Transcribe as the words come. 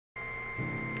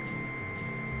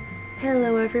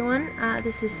Hello everyone,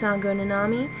 this is Sango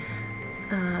Nanami.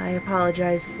 I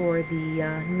apologize for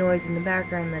the noise in the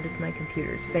background. That is my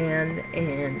computer's fan,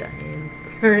 and I am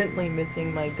currently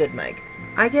missing my good mic.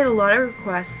 I get a lot of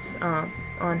requests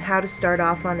on how to start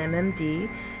off on MMD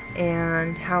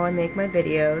and how I make my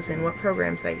videos and what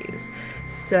programs I use.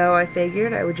 So I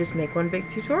figured I would just make one big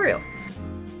tutorial.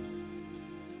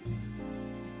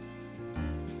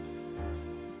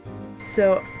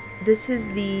 So this is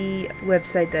the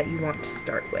website that you want to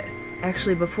start with.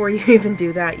 Actually, before you even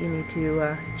do that, you need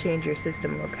to change your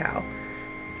system locale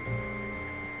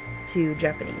to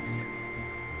Japanese.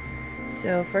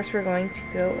 So first we're going to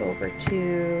go over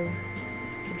to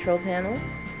Control Panel,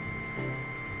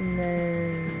 and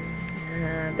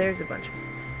then there's a bunch of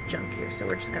junk here, so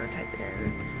we're just going to type it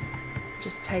in.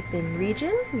 Just type in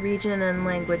region and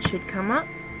language should come up,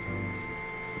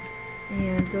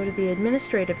 and go to the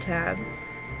Administrative tab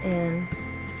and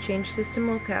change system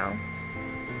locale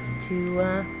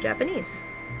to Japanese.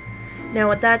 Now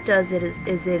what that does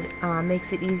is it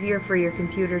makes it easier for your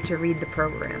computer to read the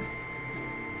program.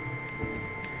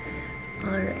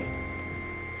 Alright,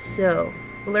 so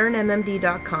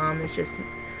learnmmd.com is just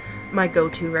my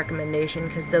go-to recommendation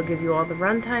because they'll give you all the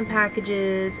runtime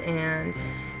packages and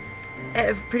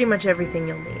pretty much everything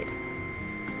you'll need.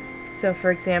 So for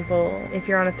example, if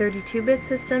you're on a 32-bit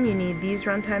system, you need these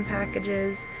runtime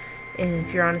packages, and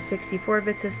if you're on a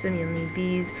 64-bit system, you'll need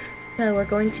these. Now we're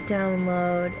going to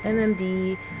download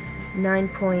MMD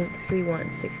 9.31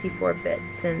 64-bit,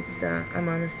 since I'm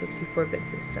on a 64-bit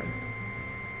system.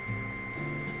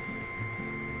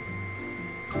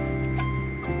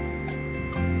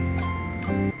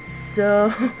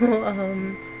 So,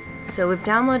 so we've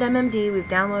downloaded MMD, we've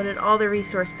downloaded all the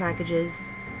resource packages.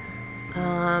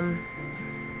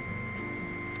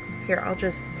 Here, I'll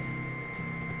just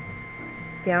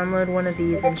download one of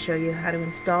these and show you how to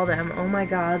install them. Oh my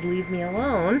god, leave me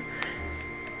alone.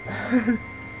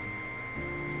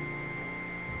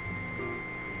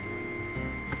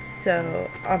 So,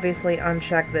 obviously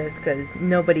uncheck this because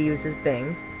nobody uses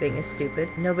Bing. Bing is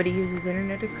stupid. Nobody uses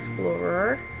Internet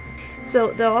Explorer.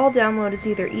 So, they'll all download as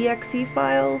either exe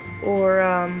files or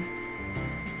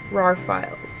RAR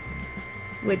files,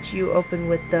 which you open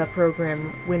with the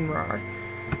program WinRAR,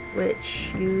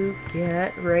 which you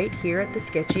get right here at the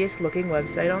sketchiest looking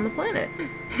website on the planet.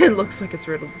 It looks like it's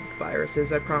riddled with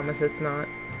viruses. I promise it's not.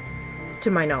 To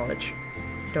my knowledge.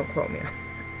 Don't quote me.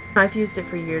 I've used it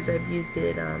for years. I've used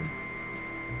it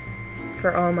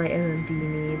for all my MMD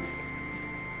needs.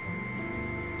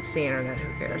 It's the internet, who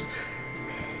cares?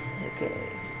 Okay.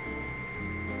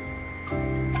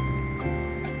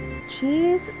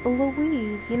 Jeez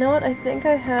Louise. You know what? I think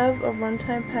I have a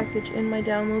runtime package in my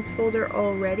downloads folder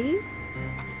already.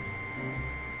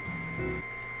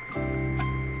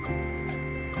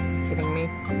 Kidding me?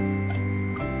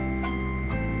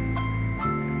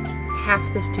 Half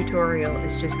this tutorial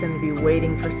is just going to be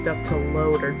waiting for stuff to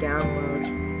load or download.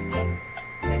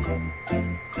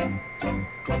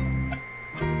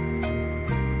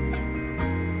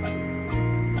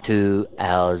 2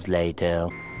 hours later.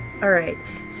 Alright,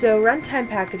 so runtime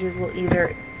packages will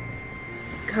either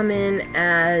come in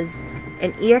as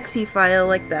an exe file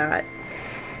like that,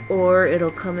 or it'll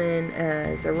come in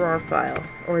as a RAR file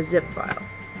or a zip file.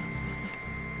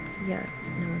 Yeah,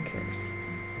 no one cares.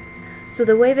 So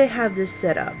the way they have this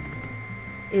set up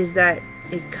is that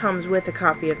it comes with a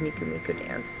copy of Miku Miku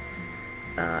Dance.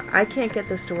 I can't get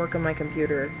this to work on my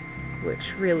computer,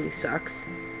 which really sucks.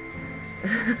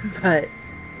 But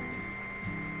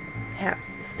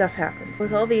stuff happens.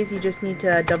 With all these, you just need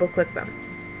to double click them.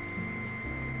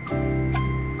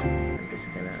 I'm just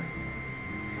gonna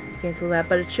cancel that,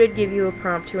 but it should give you a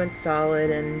prompt to install it,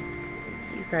 and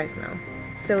you guys know.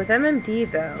 So with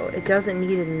MMD though, it doesn't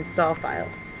need an install file.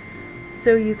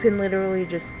 So you can literally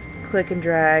just click and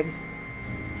drag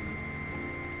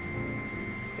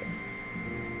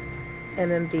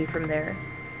MMD from there.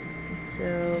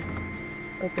 So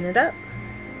open it up,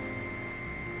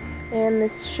 and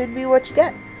this should be what you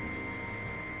get.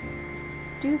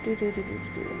 Let's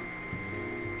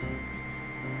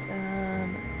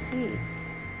see.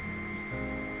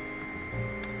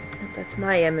 That's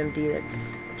my MMD.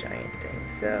 That's a giant thing.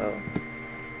 So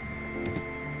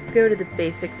let's go to the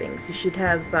basic things. You should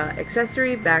have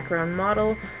accessory, background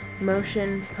model,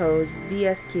 motion, pose,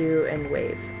 VSQ, and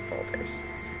wave folders.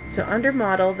 So under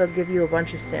model, they'll give you a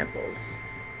bunch of samples.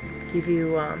 Give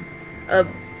you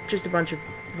just a bunch of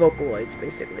Vocaloids,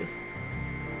 basically.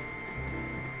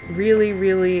 Really,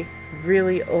 really,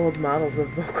 really old models of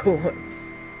Vocaloids.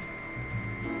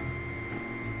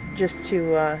 Just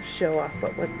to show off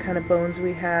what kind of bones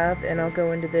we have, and I'll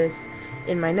go into this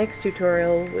in my next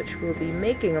tutorial, which will be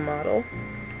making a model.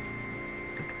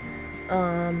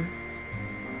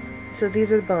 So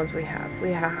these are the bones we have.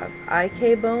 We have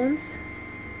IK bones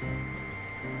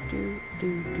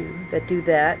that do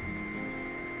that.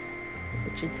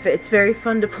 Which it's very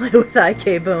fun to play with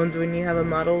IK bones when you have a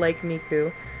model like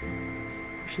Miku.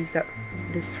 She's got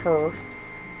this her.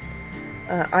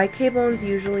 IK bones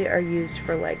usually are used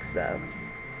for legs though,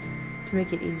 to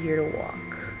make it easier to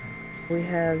walk. We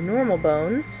have normal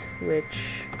bones,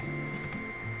 which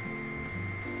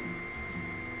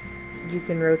you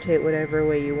can rotate whatever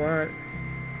way you want.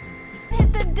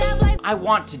 I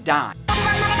want to die.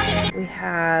 We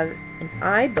have an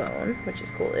eye bone, which is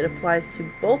cool. It applies to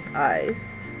both eyes,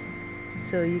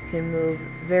 so you can move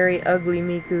very ugly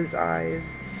Miku's eyes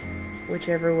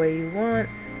whichever way you want.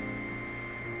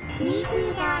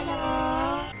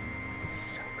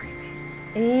 So creepy.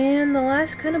 And the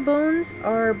last kind of bones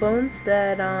are bones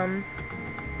that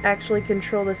actually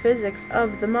control the physics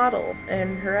of the model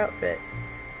and her outfit.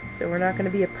 So we're not going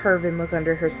to be a perv and look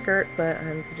under her skirt, but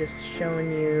I'm just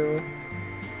showing you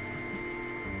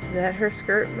that her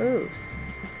skirt moves.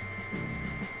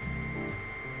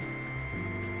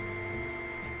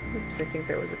 Oops, I think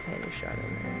there was a panty shot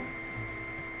in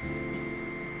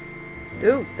there.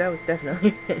 Ooh, that was definitely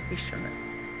a panty shot.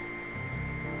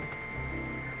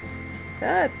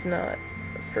 That's not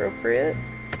appropriate.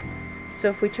 So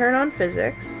if we turn on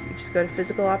physics, you just go to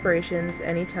physical operations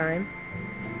anytime.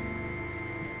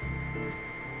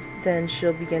 Then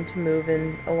she'll begin to move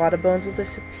and a lot of bones will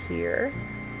disappear.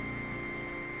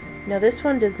 Now this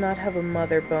one does not have a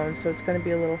mother bone, so it's going to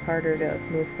be a little harder to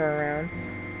move her around.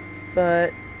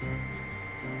 But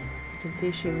you can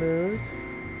see she moves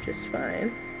just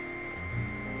fine.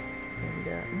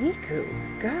 And Miku,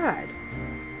 God.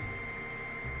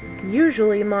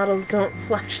 Usually models don't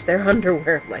flash their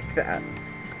underwear like that.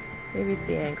 Maybe it's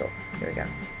the angle. Here we go.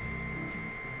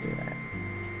 Do that.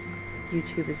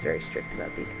 YouTube is very strict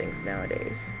about these things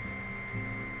nowadays.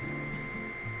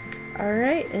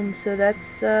 Alright, and so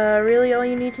that's really all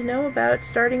you need to know about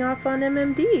starting off on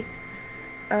MMD.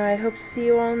 I hope to see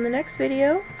you all in the next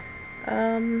video.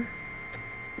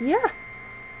 Yeah.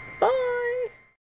 Bye!